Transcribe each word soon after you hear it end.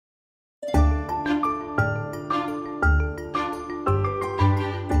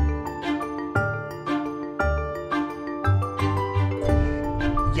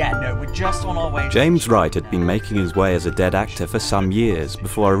just on our way. James Wright had been making his way as a dead actor for some years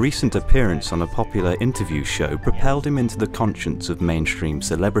before a recent appearance on a popular interview show propelled him into the conscience of mainstream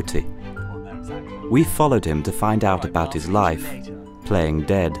celebrity. We followed him to find out about his life, playing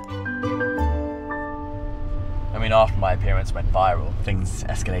dead. I mean, after my appearance went viral, things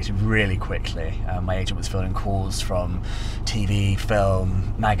escalated really quickly. My agent was fielding calls from TV,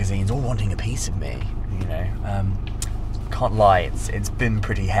 film, magazines, all wanting a piece of me, you know. Can't lie, it's been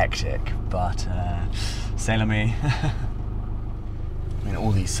pretty hectic, but c'est la vie. I mean,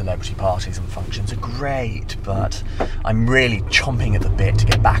 all these celebrity parties and functions are great, but I'm really chomping at the bit to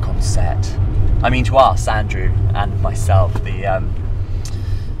get back on set. I mean, to us, Andrew and myself,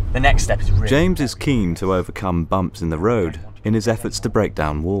 the next step is really... James is keen to overcome bumps in the road in his efforts to break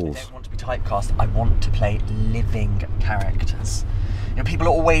down walls. I don't want to be typecast, I want to play living characters. You know, people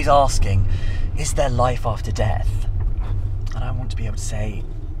are always asking, is there life after death? And I want to be able to say,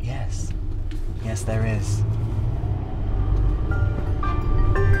 yes. Yes, there is.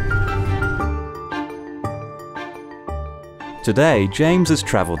 Today, James has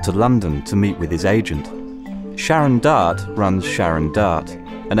travelled to London to meet with his agent. Sharon Dart runs Sharon Dart,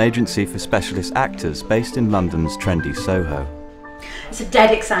 an agency for specialist actors based in London's trendy Soho. It's a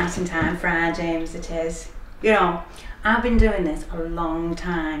dead exciting time for our James, it is. You know, I've been doing this a long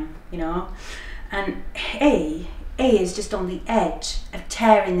time, you know, and he is just on the edge of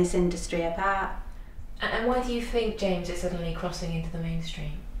tearing this industry apart. And why do you think James is suddenly crossing into the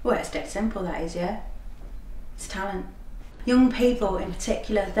mainstream? Well, it's dead simple, that is, yeah. It's talent. Young people in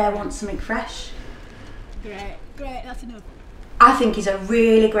particular, they want something fresh. Great, that's enough. I think he's a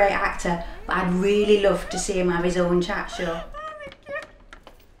really great actor, but I'd really love to see him have his own chat show.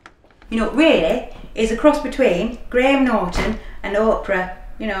 You know, really, he's a cross between Graham Norton and Oprah,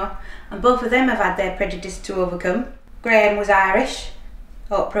 you know, and both of them have had their prejudice to overcome. Graham was Irish,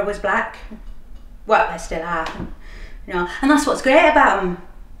 Oprah was black. Well, they still are, you know, and that's what's great about them.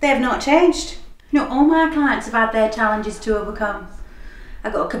 They've not changed. You know, all my clients have had their challenges to overcome.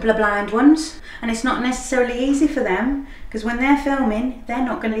 I've got a couple of blind ones, and it's not necessarily easy for them, because when they're filming, they're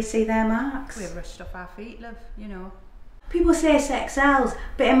not going to see their marks. We're rushed off our feet, love, you know. People say sex sells,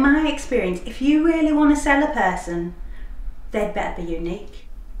 but in my experience, if you really want to sell a person, they'd better be unique.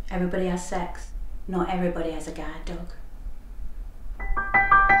 Everybody has sex, not everybody has a guide dog.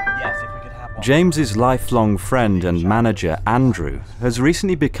 Yes, if we could have one. James's lifelong friend and manager, Andrew, has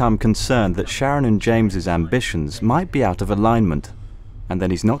recently become concerned that Sharon and James's ambitions might be out of alignment, and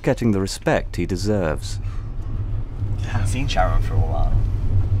that he's not getting the respect he deserves. I haven't seen Sharon for a while.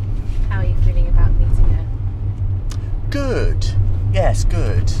 How are you feeling about meeting her? Good. Yes,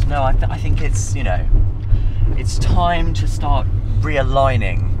 good. No, I think it's, you know, it's time to start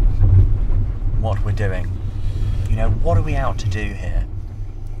realigning what we're doing. You know, what are we out to do here?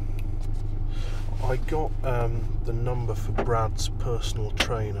 I got the number for Brad's personal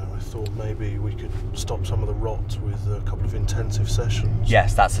trainer. I thought maybe we could stop some of the rot with a couple of intensive sessions.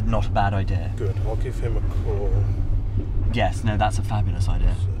 Yes, that's not a bad idea. Good, I'll give him a call. Yes, no, that's a fabulous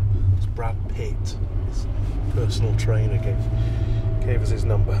idea. It's Brad Pitt, his personal trainer, gave us his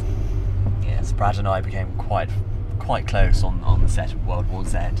number. Yes, Brad and I became quite close on the set of World War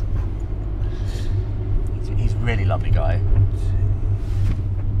Z. He's a really lovely guy.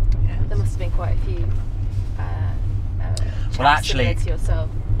 There must have been quite a few well, actually, to yourself.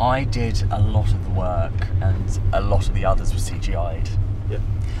 I did a lot of the work, and a lot of the others were CGI'd. Yeah.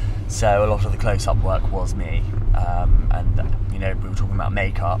 So a lot of the close-up work was me, and you know, we were talking about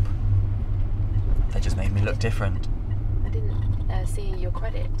makeup. They just made me look different. I didn't see your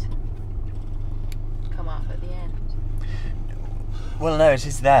credit come up at the end. Well, no, it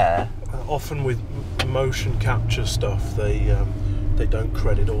is there. Often with motion capture stuff, they don't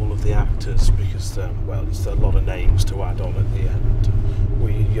credit all of the actors because, well, there's a lot of names to add on at the end.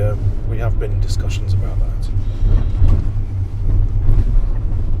 We have been in discussions about that.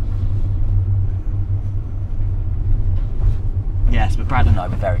 Yes, but Brad and I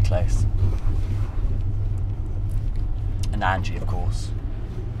were very close. And Angie, of course.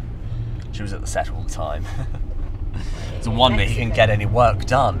 She was at the set all the time. It's a wonder he can get any work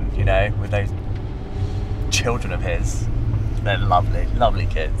done, you know, with those children of his. They're lovely, lovely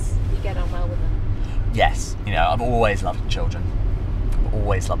kids. You get on well with them? Yes, you know, I've always loved children. I've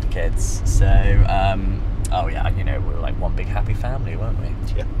always loved the kids. So, oh yeah, you know, we were like one big happy family, weren't we?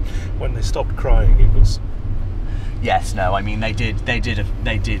 Yeah. When they stopped crying, it was. Yes, no, I mean they did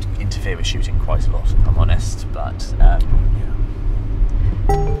interfere with shooting quite a lot, if I'm honest, but yeah.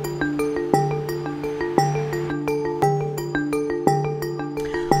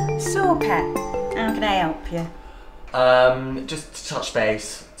 So, Pet, how can I help you? Just to touch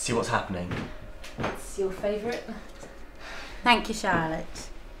base, see see what's happening. It's your favourite. Thank you, Charlotte.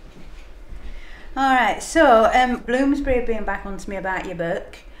 Alright, so Bloomsbury have been back on to me about your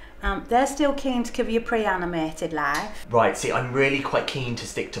book. They're still keen to cover your pre-animated life. Right, see, I'm really quite keen to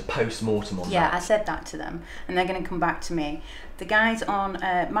stick to post-mortem on that. Yeah, I said that to them, and they're going to come back to me. The guys on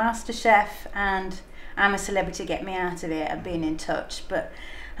MasterChef and I'm a Celebrity, Get Me Out of It have been in touch, but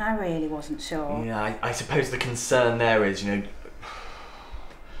I really wasn't sure. Yeah, I suppose the concern there is, you know,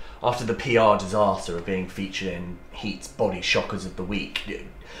 after the PR disaster of being featured in Heat's Body Shockers of the Week,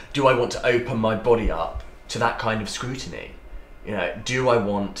 do I want to open my body up to that kind of scrutiny? You know, do I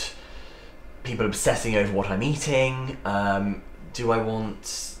want people obsessing over what I'm eating? Do I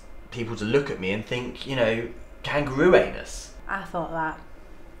want people to look at me and think, you know, kangaroo anus? I thought that.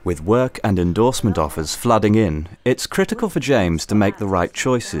 With work and endorsement offers flooding in, it's critical for James to make the right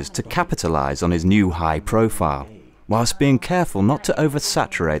choices to capitalise on his new high profile, whilst being careful not to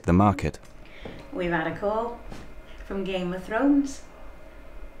oversaturate the market. We've had a call from Game of Thrones.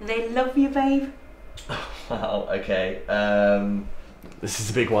 They love you, babe. Wow, okay. This is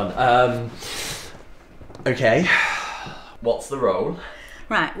a big one. Okay. What's the role?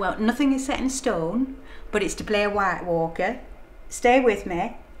 Right, well, nothing is set in stone, but it's to play a White Walker. Stay with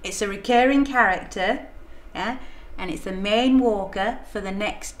me. It's a recurring character, yeah, and it's the main walker for the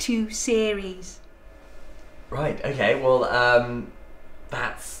next 2 series. Right, okay, well,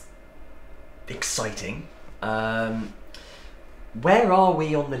 that's exciting. Where are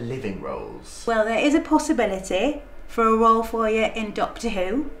we on the living roles? Well, there is a possibility for a role for you in Doctor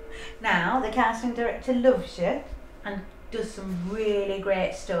Who. Now, the casting director loves you and does some really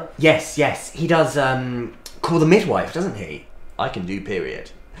great stuff. Yes, he does, Call the Midwife, doesn't he? I can do period.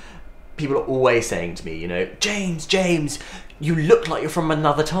 People are always saying to me, you know, James, you look like you're from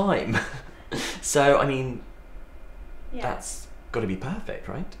another time. So, I mean, Yeah. that's got to be perfect,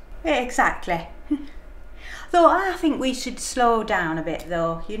 right? Exactly. Though I think we should slow down a bit,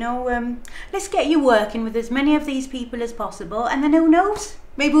 though. You know, let's get you working with as many of these people as possible, and then who knows?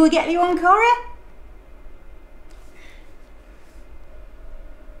 Maybe we'll get you on Corrie.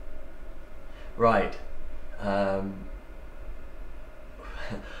 Right.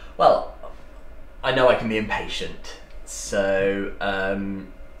 Well, I know I can be impatient, so,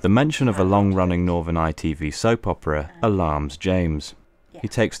 The mention of a long-running Northern ITV soap opera alarms James. He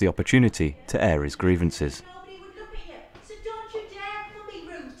takes the opportunity to air his grievances. Nobody would look at you, so don't you dare come be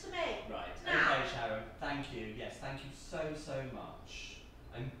rude to me. Right, okay, Sharon, thank you. Yes, thank you so much.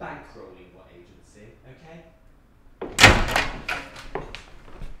 I'm bankrolling your agency, okay?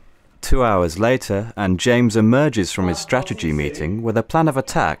 2 hours later, and James emerges from his strategy meeting with a plan of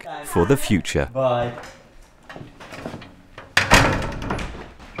attack for the future. Bye.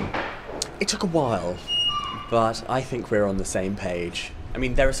 It took a while, but I think we're on the same page. I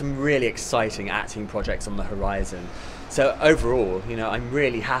mean, there are some really exciting acting projects on the horizon. So overall, you know, I'm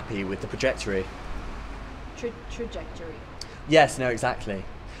really happy with the trajectory. Trajectory. Yes, no, exactly.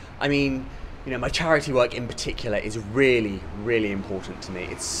 I mean, you know, my charity work in particular is really, really important to me.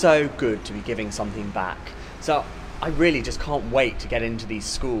 It's so good to be giving something back. So I really just can't wait to get into these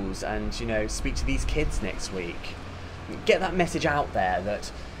schools and, you know, speak to these kids next week. Get that message out there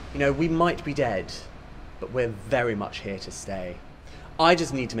that, you know, we might be dead, but we're very much here to stay. I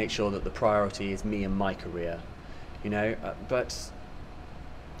just need to make sure that the priority is me and my career, you know, but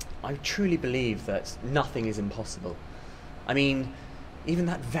I truly believe that nothing is impossible. I mean, even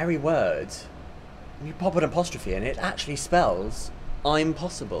that very word, you pop an apostrophe in it, actually spells I'm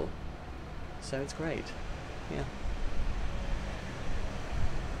possible. So it's great, yeah.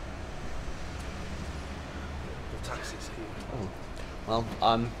 The taxi's here. Oh,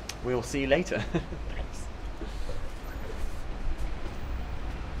 well, we'll see you later. Thanks.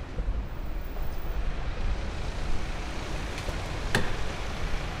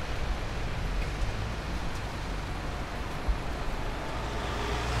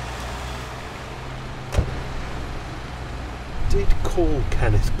 Did call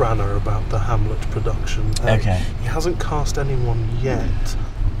Kenneth Branagh about the Hamlet production. Okay. He hasn't cast anyone yet.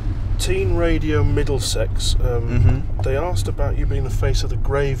 Teen Radio Middlesex, they asked about you being the face of the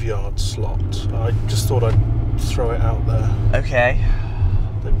graveyard slot. I just thought I'd throw it out there. Okay.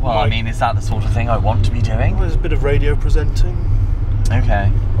 They Well, I might- mean, is that the sort of thing I want to be doing? Well, there's a bit of radio presenting. Okay.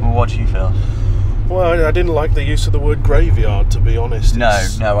 Well, what do you feel? Well, I didn't like the use of the word graveyard, to be honest.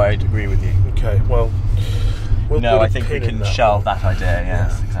 It's- No, I'd agree with you. Okay, well, we'll No, put a I think we pin in can that shelve one. that idea,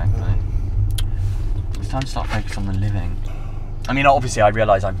 yes, Yeah. exactly. It's time to start focusing on the living. I mean, obviously I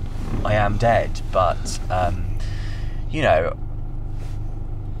realise I am dead, but, you know...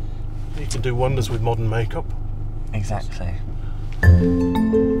 You can do wonders with modern makeup. Exactly.